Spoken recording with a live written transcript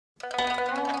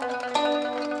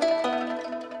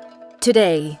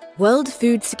Today, world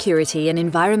food security and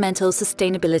environmental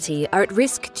sustainability are at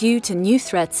risk due to new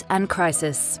threats and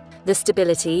crisis. The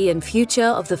stability and future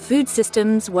of the food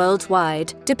systems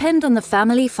worldwide depend on the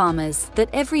family farmers that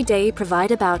every day provide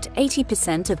about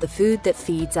 80% of the food that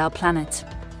feeds our planet.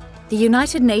 The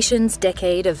United Nations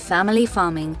Decade of Family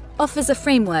Farming offers a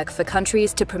framework for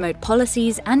countries to promote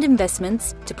policies and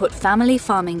investments to put family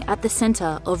farming at the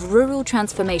center of rural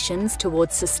transformations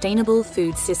towards sustainable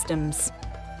food systems.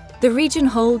 The region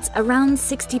holds around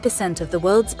 60% of the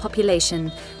world's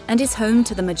population and is home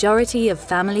to the majority of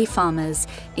family farmers,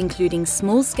 including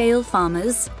small-scale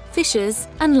farmers, fishers,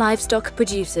 and livestock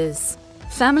producers.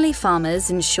 Family farmers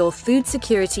ensure food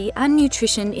security and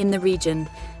nutrition in the region,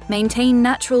 maintain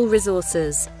natural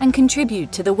resources, and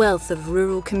contribute to the wealth of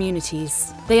rural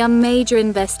communities. They are major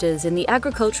investors in the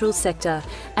agricultural sector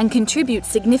and contribute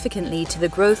significantly to the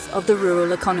growth of the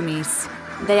rural economies.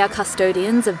 They are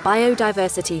custodians of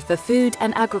biodiversity for food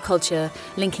and agriculture,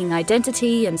 linking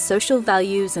identity and social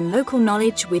values and local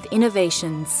knowledge with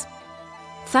innovations.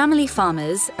 Family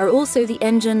farmers are also the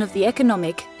engine of the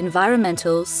economic,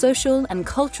 environmental, social and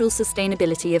cultural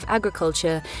sustainability of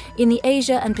agriculture in the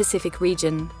Asia and Pacific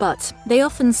region, but they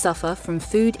often suffer from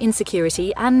food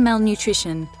insecurity and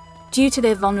malnutrition due to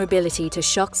their vulnerability to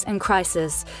shocks and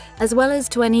crisis, as well as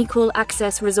to unequal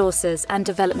access resources and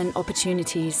development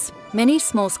opportunities. Many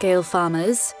small-scale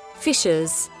farmers,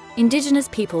 fishers, indigenous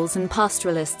peoples and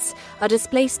pastoralists are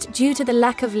displaced due to the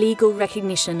lack of legal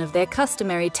recognition of their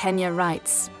customary tenure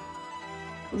rights.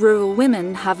 Rural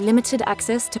women have limited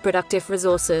access to productive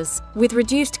resources, with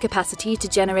reduced capacity to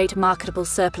generate marketable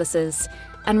surpluses,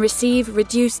 and receive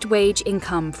reduced wage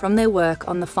income from their work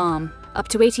on the farm. Up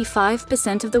to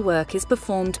 85% of the work is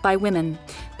performed by women,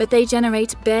 but they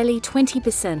generate barely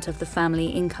 20% of the family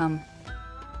income.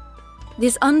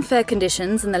 These unfair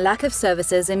conditions and the lack of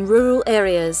services in rural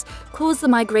areas cause the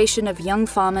migration of young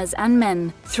farmers and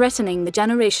men, threatening the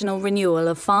generational renewal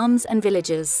of farms and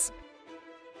villages.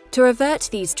 To revert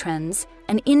these trends,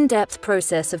 an in-depth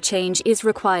process of change is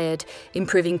required,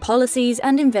 improving policies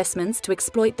and investments to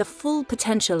exploit the full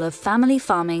potential of family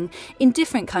farming in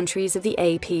different countries of the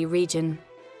AP region.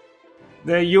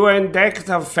 The UN Decade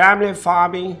of Family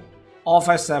Farming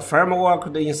offers a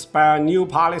framework to inspire new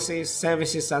policies,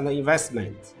 services, and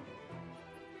investment.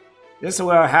 This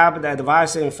will help the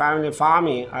advice in family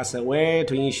farming as a way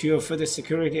to ensure food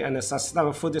security and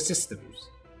sustainable food systems,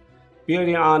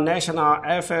 building on national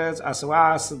efforts as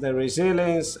well as the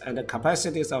resilience and the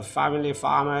capacities of family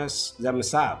farmers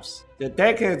themselves. The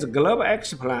Decade's Global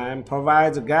Action Plan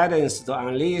provides guidance to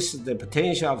unleash the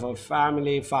potential of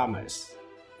family farmers.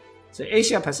 The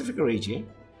Asia-Pacific region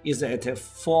is at the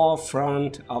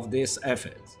forefront of this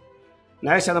effort.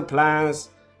 National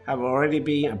plans have already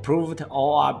been approved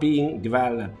or are being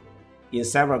developed in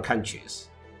several countries.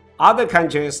 Other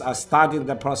countries are starting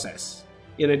the process.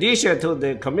 In addition to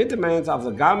the commitment of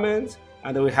the government,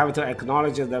 and we have to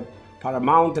acknowledge the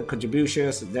paramount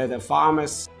contributions that the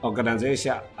farmers'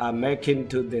 organizations are making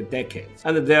to the decade,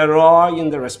 and their role in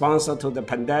the response to the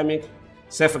pandemic,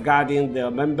 safeguarding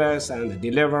their members and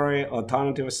delivering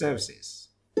alternative services.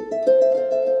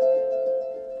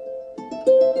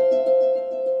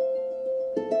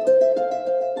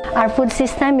 Our food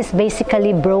system is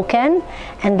basically broken,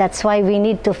 and that's why we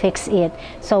need to fix it.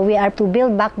 So we are to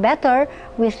build back better.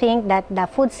 We think that the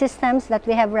food systems that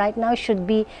we have right now should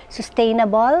be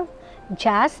sustainable,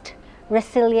 just,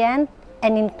 resilient,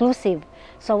 and inclusive.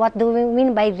 So what do we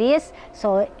mean by this?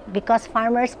 So because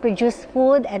farmers produce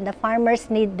food and the farmers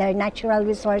need their natural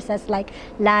resources like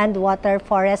land, water,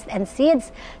 forest, and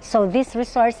seeds. So these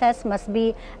resources must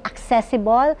be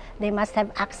accessible. They must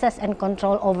have access and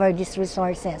control over these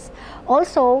resources.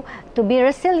 Also, to be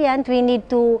resilient, we need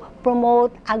to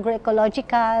promote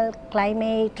agroecological,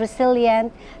 climate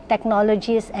resilient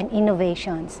technologies and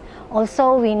innovations.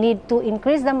 Also, we need to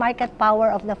increase the market power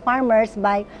of the farmers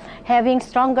by having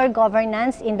stronger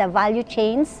governance in the value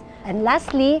chains. And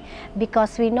lastly,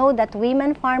 because we know that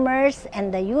women farmers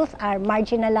and the youth are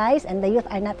marginalized and the youth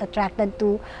are not attracted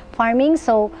to farming,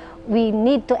 so we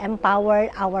need to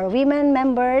empower our women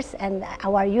members and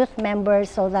our youth members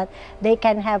so that they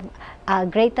can have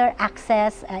greater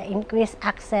access, increased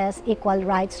access, equal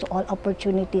rights to all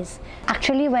opportunities.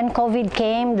 Actually, when COVID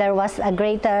came, there was a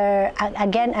greater,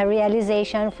 again, a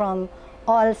realization from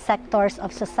all sectors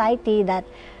of society that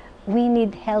we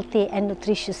need healthy and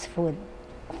nutritious food.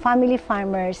 Family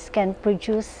farmers can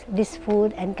produce this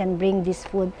food and can bring this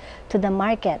food to the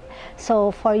market. So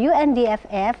for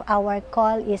UNDFF, our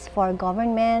call is for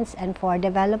governments and for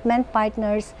development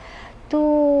partners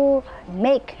to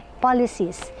make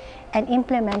policies and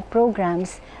implement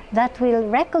programs that will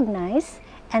recognize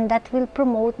and that will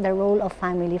promote the role of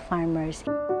family farmers.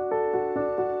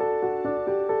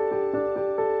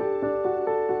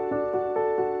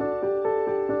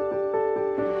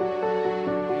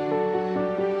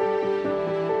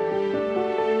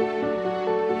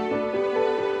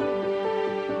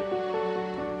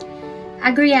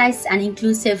 Agria is an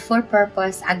inclusive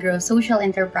for-purpose agro-social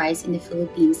enterprise in the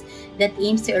Philippines that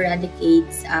aims to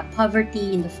eradicate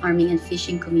poverty in the farming and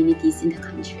fishing communities in the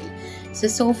country.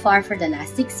 So far for the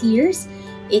last 6 years,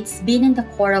 it's been in the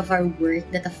core of our work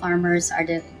that the farmers are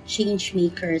the change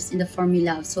makers in the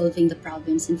formula of solving the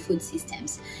problems in food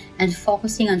systems. And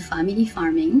focusing on family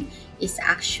farming is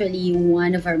actually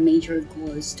one of our major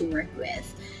goals to work with.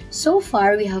 So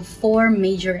far, we have 4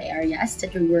 major areas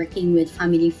that we're working with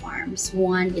family farms.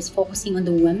 One is focusing on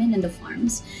the women in the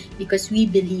farms, because we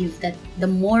believe that the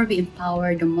more we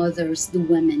empower the mothers, the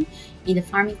women in the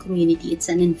farming community, it's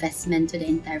an investment to the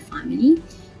entire family,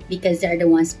 because they're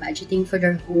the ones budgeting for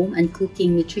their home and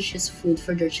cooking nutritious food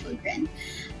for their children.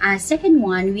 Second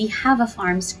one, we have a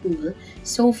farm school.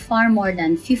 So far, more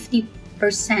than 50%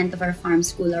 of our farm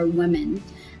school are women,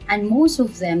 and most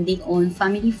of them, they own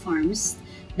family farms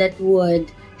that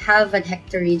would have an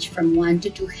hectareage from 1 to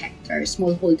 2 hectares,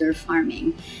 smallholder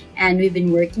farming. And we've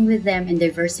been working with them in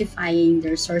diversifying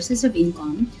their sources of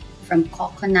income, from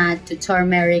coconut to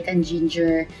turmeric and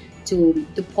ginger to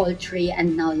poultry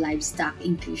and now livestock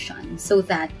inclusion, so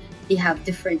that they have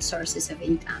different sources of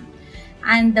income.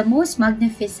 And the most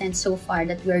magnificent so far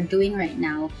that we're doing right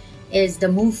now is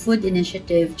the Move Food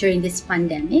initiative during this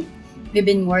pandemic. We've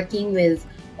been working with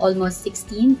almost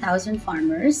 16,000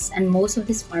 farmers, and most of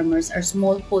these farmers are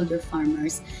smallholder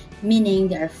farmers, meaning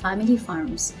they are family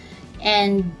farms.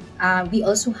 And we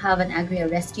also have an Agria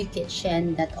Rescue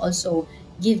Kitchen that also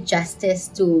give justice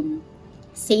to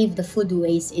save the food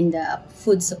waste in the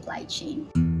food supply chain.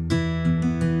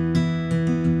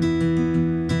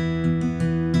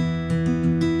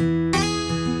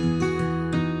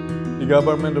 The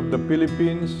government of the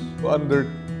Philippines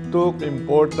undertook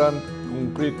important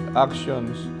concrete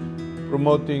actions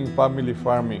promoting family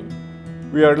farming.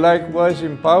 We are likewise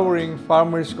empowering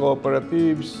farmers'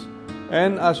 cooperatives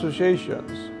and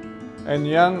associations and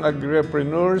young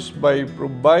agripreneurs by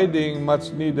providing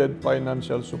much-needed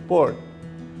financial support.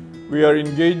 We are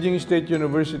engaging state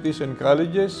universities and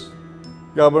colleges,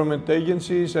 government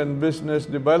agencies, and business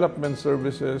development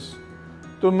services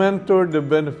to mentor the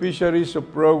beneficiaries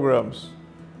of programs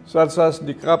such as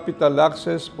the Capital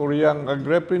Access for Young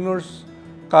Agripreneurs,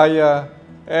 Kaya,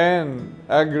 and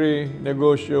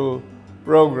Agri-Negosyo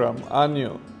Program,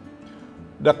 ANYO.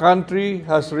 The country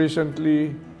has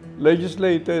recently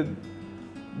legislated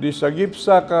the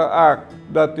Sagip-Saka Act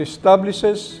that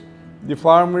establishes the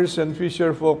Farmers and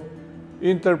Fisherfolk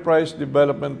Enterprise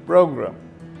Development Program.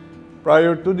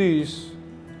 Prior to this,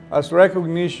 as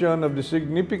recognition of the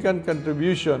significant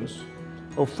contributions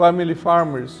of family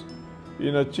farmers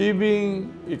in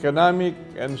achieving economic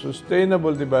and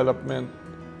sustainable development,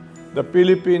 the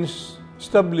Philippines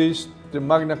established the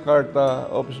Magna Carta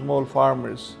of Small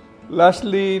Farmers.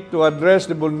 Lastly, to address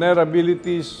the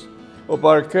vulnerabilities of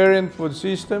our current food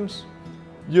systems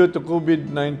due to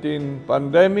COVID-19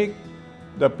 pandemic,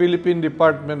 the Philippine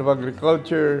Department of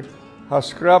Agriculture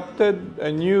has crafted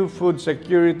a new food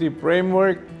security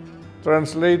framework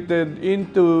translated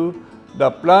into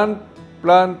the Plant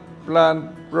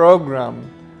program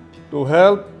to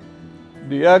help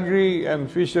the agri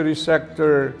and fishery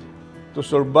sector to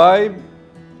survive,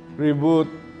 reboot,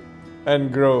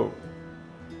 and grow.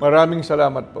 Maraming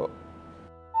salamat po.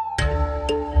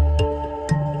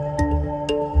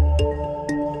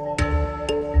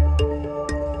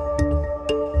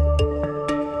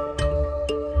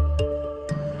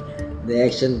 The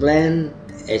action plan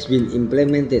has been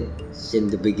implemented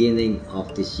since the beginning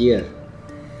of this year.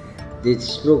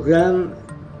 This program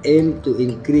aims to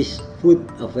increase food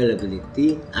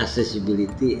availability,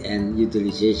 accessibility, and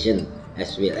utilization,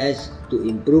 as well as to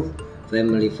improve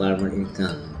family farmer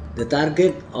income. The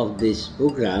target of this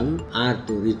program are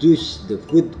to reduce the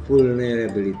food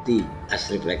vulnerability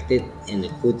as reflected in the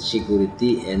Food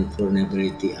Security and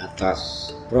Vulnerability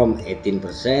Atlas from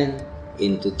 18%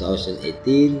 in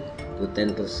 2018 to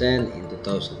 10% in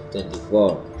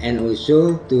 2024, and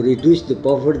also to reduce the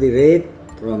poverty rate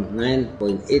from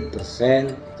 9.8%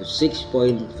 to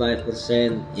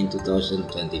 6.5% in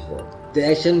 2024. The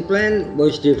action plan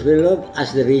was developed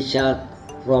as the result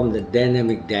from the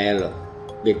dynamic dialogue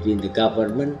between the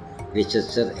government,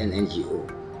 researchers, and NGO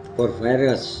for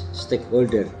various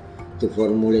stakeholders to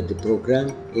formulate the program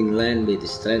in line with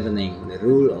strengthening the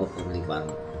role of family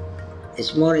farming.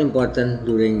 It's more important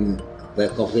during the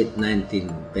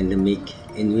COVID-19 pandemic,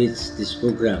 in which this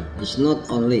program is not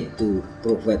only to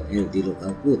provide healthy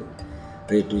local food,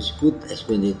 reduce food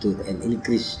expenditure and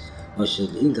increase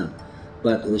household income,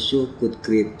 but also could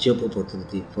create job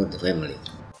opportunity for the family.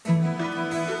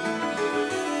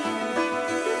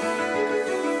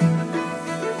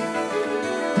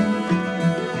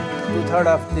 Two-thirds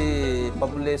of the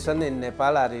population in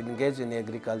Nepal are engaged in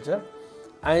agriculture,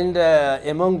 and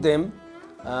among them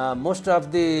most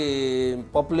of the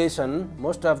population,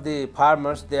 most of the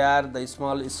farmers, they are the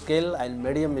small scale and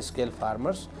medium scale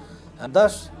farmers.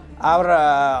 Thus our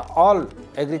all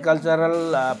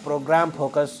agricultural program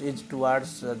focus is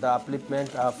towards the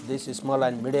upliftment of this small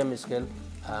and medium scale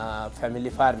family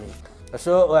farming.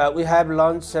 So we have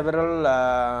launched several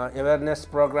awareness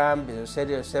programs,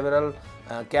 several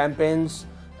campaigns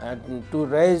to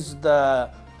raise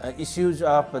the issues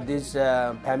of this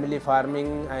family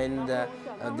farming and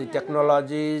the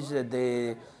technologies,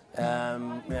 the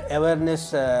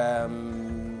awareness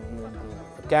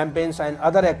campaigns and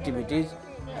other activities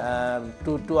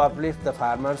to uplift the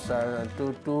farmers,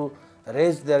 to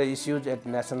raise their issues at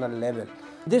national level.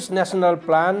 This national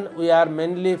plan, we are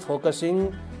mainly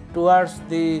focusing towards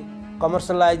the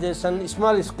commercialization,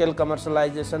 small scale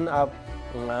commercialization of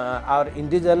our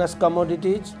indigenous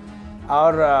commodities,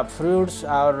 our fruits,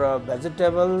 our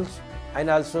vegetables, and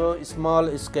also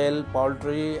small scale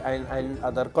poultry and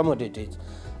other commodities.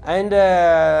 And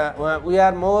we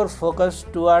are more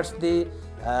focused towards the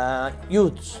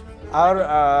youths.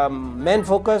 Our main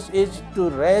focus is to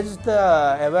raise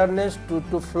the awareness,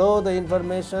 to flow the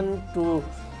information, to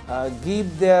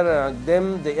give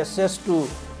them the access to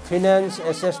finance,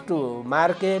 access to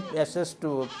market, access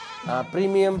to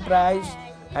premium price,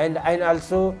 and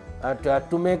also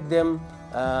to make them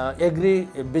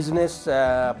agri-business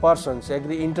persons,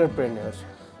 agri-entrepreneurs.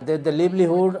 The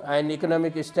livelihood and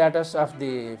economic status of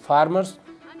the farmers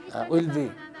will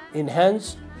be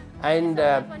enhanced, and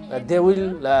they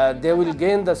will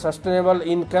gain the sustainable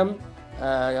income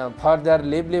for their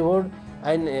livelihood,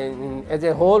 and as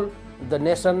a whole the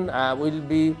nation will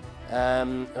be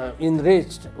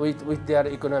enriched with their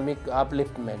economic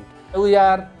upliftment. We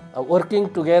are working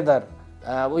together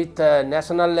with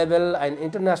national level and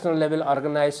international level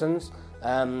organizations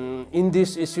in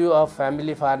this issue of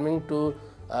family farming to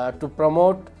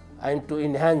promote and to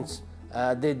enhance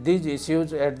these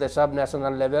issues at the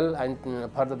subnational level and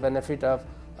for the benefit of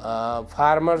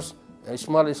farmers,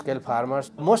 small scale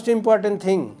farmers. Most important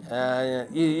thing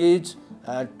is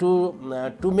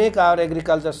to make our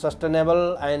agriculture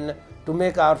sustainable and to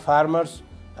make our farmers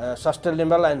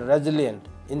sustainable and resilient.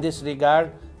 In this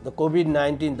regard, the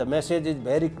COVID-19, the message is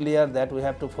very clear that we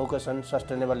have to focus on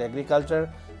sustainable agriculture,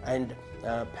 and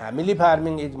family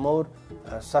farming is more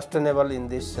sustainable in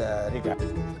this regard.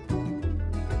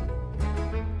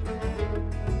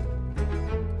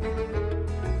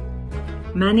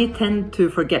 Many tend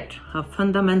to forget how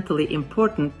fundamentally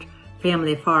important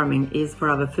family farming is for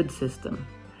our food system.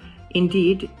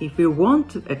 Indeed, if we want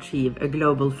to achieve a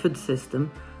global food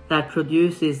system that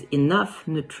produces enough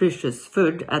nutritious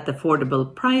food at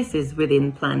affordable prices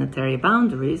within planetary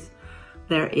boundaries,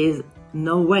 there is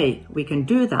no way we can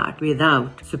do that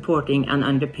without supporting and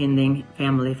underpinning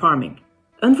family farming.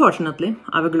 Unfortunately,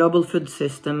 our global food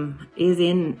system is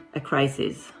in a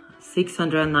crisis.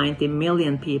 690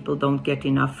 million people don't get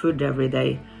enough food every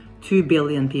day. 2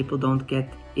 billion people don't get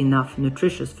enough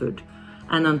nutritious food.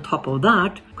 And on top of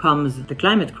that comes the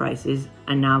climate crisis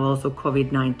and now also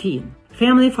COVID-19.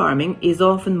 Family farming is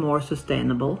often more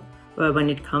sustainable when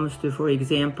it comes to, for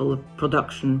example,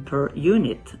 production per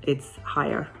unit. It's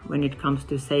higher. When it comes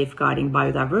to safeguarding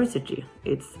biodiversity,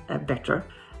 it's better.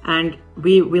 And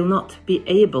we will not be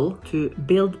able to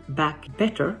build back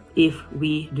better if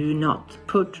we do not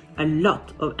put a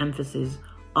lot of emphasis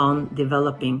on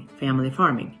developing family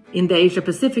farming. In the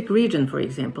Asia-Pacific region, for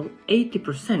example,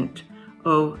 80%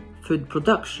 of food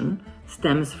production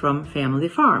stems from family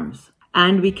farms.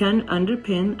 And we can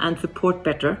underpin and support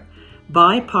better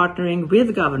by partnering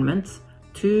with governments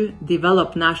to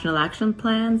develop national action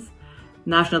plans,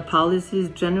 national policies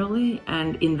generally,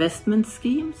 and investment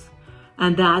schemes.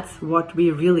 And that's what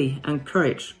we really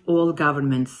encourage all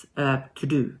governments to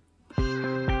do.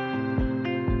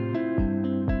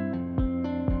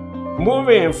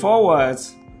 Moving forward,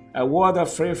 a world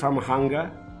free from hunger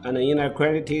and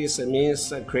inequalities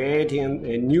means creating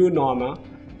a new normal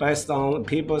based on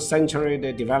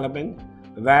people-centered development,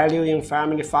 valuing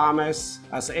family farmers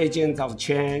as agents of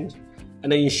change,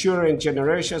 and ensuring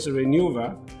generations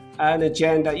renewal and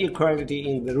gender equality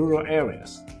in the rural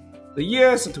areas. The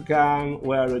years to come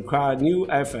will require new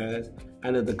efforts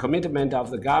and the commitment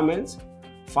of the governments,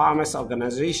 farmers'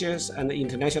 organizations, and the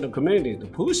international community to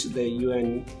push the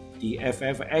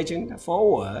UNDFF agenda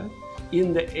forward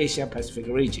in the Asia-Pacific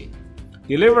region,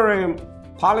 delivering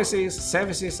policies,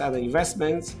 services, and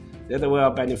investments that will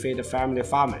benefit family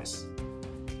farmers.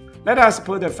 Let us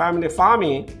put family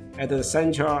farming at the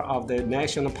center of the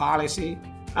national policy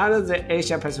and the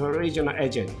Asia-Pacific regional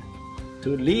agenda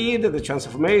to lead the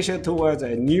transformation towards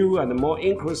a new and more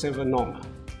inclusive norm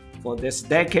for this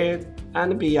decade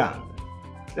and beyond.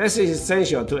 This is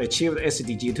essential to achieve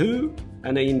SDG 2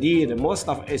 and indeed most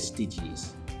of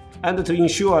SDGs, and to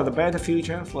ensure the better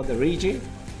future for the region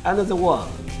and the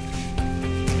world.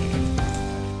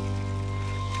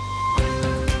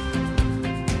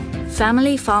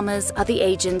 Family farmers are the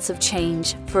agents of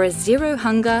change for a zero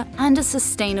hunger and a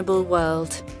sustainable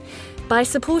world. By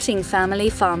supporting family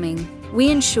farming,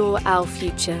 we ensure our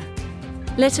future.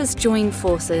 Let us join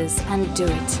forces and do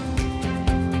it.